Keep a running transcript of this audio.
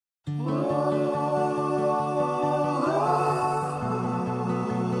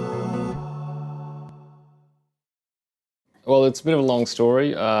Well, it's a bit of a long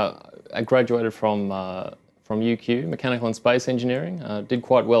story. I graduated from UQ, Mechanical and Space Engineering. Did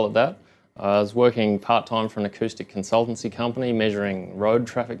quite well at that. I was working part-time for an acoustic consultancy company measuring road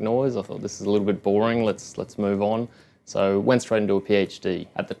traffic noise. I thought, this is a little bit boring, let's move on. So went straight into a PhD.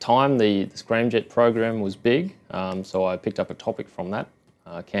 At the time, the scramjet program was big, so I picked up a topic from that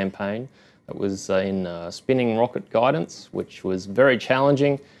campaign. It was in spinning rocket guidance, which was very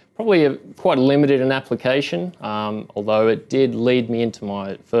challenging, probably quite limited in application, although it did lead me into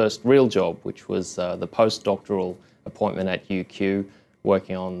my first real job, which was the postdoctoral appointment at UQ,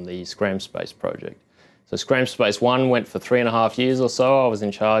 working on the ScramSpace project. So ScramSpace 1 went for 3.5 years or so. I was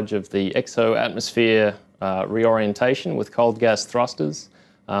in charge of the exo-atmosphere reorientation with cold gas thrusters.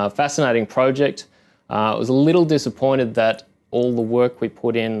 Fascinating project. I was a little disappointed that all the work we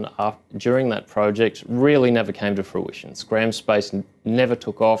put in during that project really never came to fruition. ScramSpace never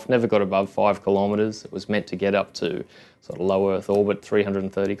took off, never got above 5 kilometres. It was meant to get up to sort of low Earth orbit,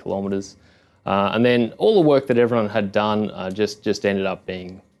 330 kilometres. And then all the work that everyone had done just ended up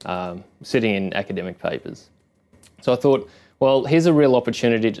being sitting in academic papers. So I thought, well, here's a real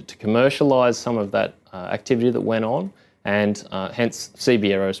opportunity to commercialise some of that activity that went on, and hence CB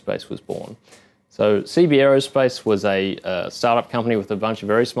Aerospace was born. So CB Aerospace was a startup company with a bunch of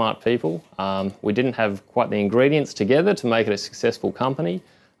very smart people. We didn't have quite the ingredients together to make it a successful company,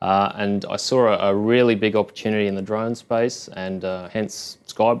 and I saw a really big opportunity in the drone space, and hence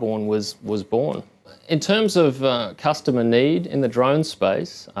Skyborne was born. In terms of customer need in the drone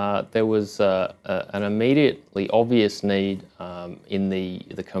space, there was an immediately obvious need in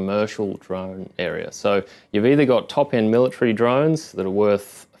the commercial drone area. So you've either got top-end military drones that are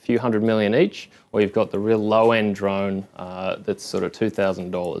worth a few $100 million each, or you've got the real low-end drone that's sort of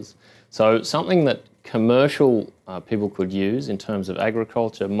 $2,000. So something that commercial people could use in terms of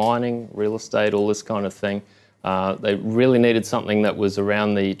agriculture, mining, real estate, all this kind of thing. They really needed something that was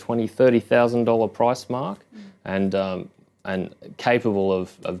around the $20,000, $30,000 price mark, and capable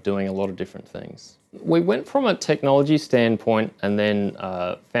of doing a lot of different things. We went from a technology standpoint and then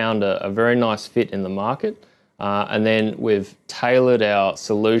found a very nice fit in the market. And then we've tailored our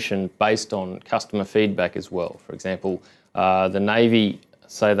solution based on customer feedback as well. For example, the Navy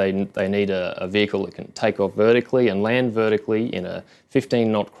say they need a vehicle that can take off vertically and land vertically in a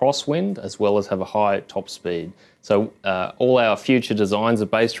 15-knot crosswind, as well as have a high top speed. So all our future designs are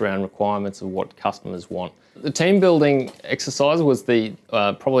based around requirements of what customers want. The team building exercise was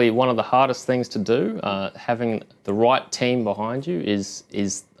probably one of the hardest things to do. Having the right team behind you is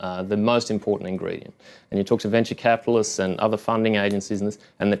the most important ingredient. And you talk to venture capitalists and other funding agencies,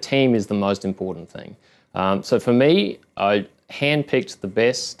 and the team is the most important thing. So for me, I handpicked the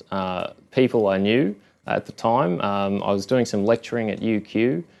best people I knew at the time. I was doing some lecturing at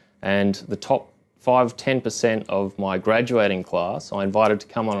UQ, and the top 5–10% of my graduating class I invited to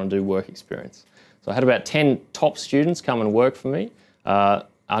come on and do work experience. So I had about 10 top students come and work for me,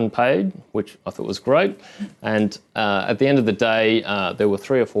 unpaid, which I thought was great. And at the end of the day, there were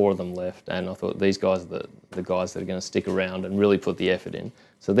 3 or 4 of them left, and I thought these guys are the guys that are going to stick around and really put the effort in.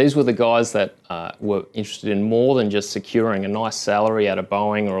 So these were the guys that were interested in more than just securing a nice salary at a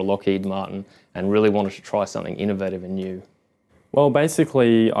Boeing or a Lockheed Martin, and really wanted to try something innovative and new. Well,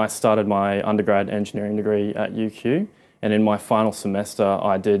 basically, I started my undergrad engineering degree at UQ, and in my final semester,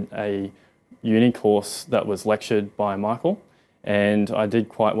 I did a uni course that was lectured by Michael, and I did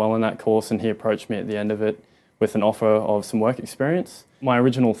quite well in that course, and he approached me at the end of it with an offer of some work experience. My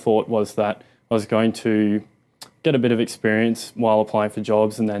original thought was that I was going to get a bit of experience while applying for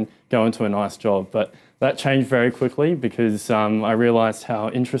jobs and then go into a nice job, but that changed very quickly because I realised how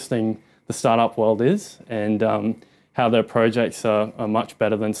interesting the startup world is, and how their projects are much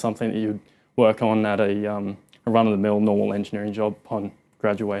better than something that you'd work on at a run-of-the-mill normal engineering job upon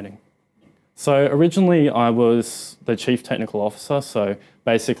graduating. So originally I was the Chief Technical Officer, so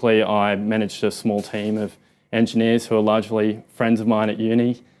basically I managed a small team of engineers who are largely friends of mine at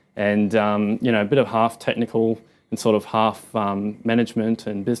uni, and you know, a bit of half technical and sort of half management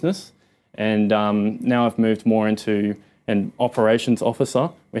and business. And now I've moved more into an operations officer.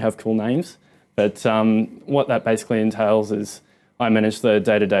 We have cool names. But what that basically entails is I manage the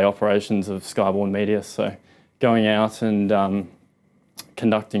day-to-day operations of Skyborne Media, so going out and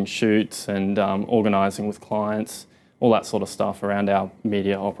conducting shoots and organising with clients, all that sort of stuff around our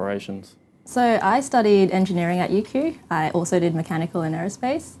media operations. So I studied engineering at UQ. I also did mechanical and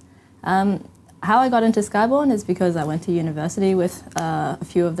aerospace. How I got into Skyborne is because I went to university with a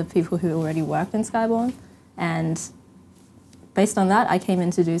few of the people who already worked in Skyborne, and based on that, I came in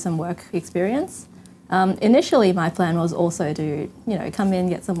to do some work experience. Initially, my plan was also to, come in,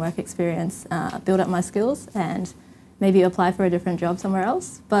 get some work experience, build up my skills, and maybe apply for a different job somewhere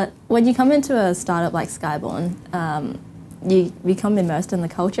else. But when you come into a startup like Skyborne, you become immersed in the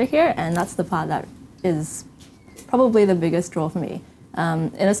culture here, and that's the part that is probably the biggest draw for me.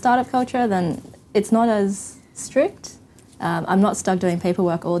 In a startup culture, then it's not as strict. I'm not stuck doing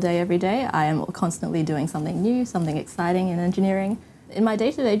paperwork all day, every day. I am constantly doing something new, something exciting in engineering. In my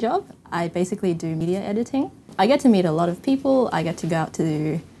day-to-day job, I basically do media editing. I get to meet a lot of people. I get to go out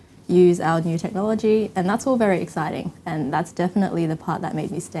to use our new technology, and that's all very exciting. And that's definitely the part that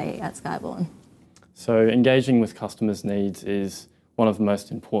made me stay at Skyborne. So engaging with customers' needs is one of the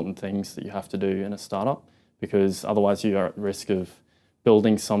most important things that you have to do in a startup, because otherwise you are at risk of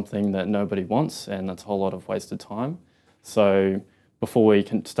building something that nobody wants, and that's a whole lot of wasted time. So before we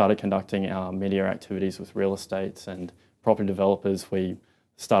started conducting our media activities with real estates and property developers, we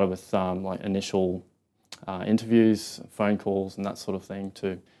started with like initial interviews, phone calls and that sort of thing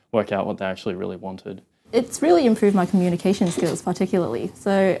to work out what they actually really wanted. It's really improved my communication skills particularly.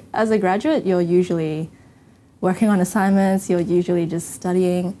 So as a graduate, you're usually working on assignments, you're usually just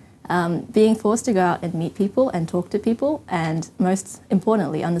studying. Being forced to go out and meet people and talk to people, and most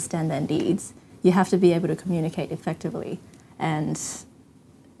importantly, understand their needs, you have to be able to communicate effectively. And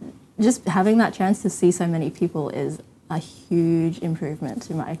just having that chance to see so many people is a huge improvement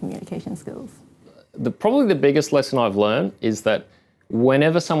in my communication skills. Probably the biggest lesson I've learned is that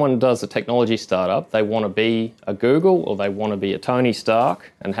whenever someone does a technology startup, they want to be a Google or they want to be a Tony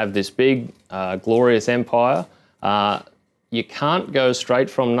Stark and have this big, glorious empire. You can't go straight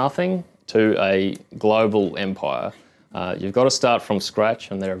from nothing to a global empire. You've got to start from scratch,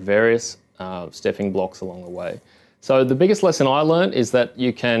 and there are various stepping blocks along the way. So the biggest lesson I learned is that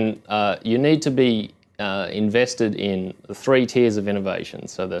you need to be invested in the 3 tiers of innovation.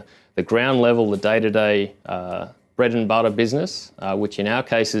 So the ground level, the day-to-day bread and butter business, which in our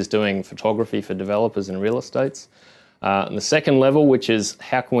case is doing photography for developers and real estates. And the second level, which is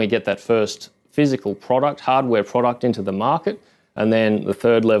how can we get that first physical product, hardware product into the market. And then the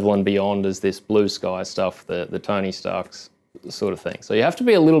third level and beyond is this blue sky stuff, the Tony Starks sort of thing. So you have to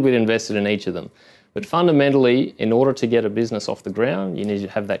be a little bit invested in each of them. But fundamentally, in order to get a business off the ground, you need to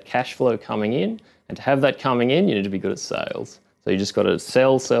have that cash flow coming in. And to have that coming in, you need to be good at sales. So you just got to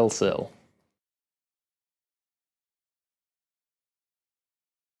sell, sell, sell.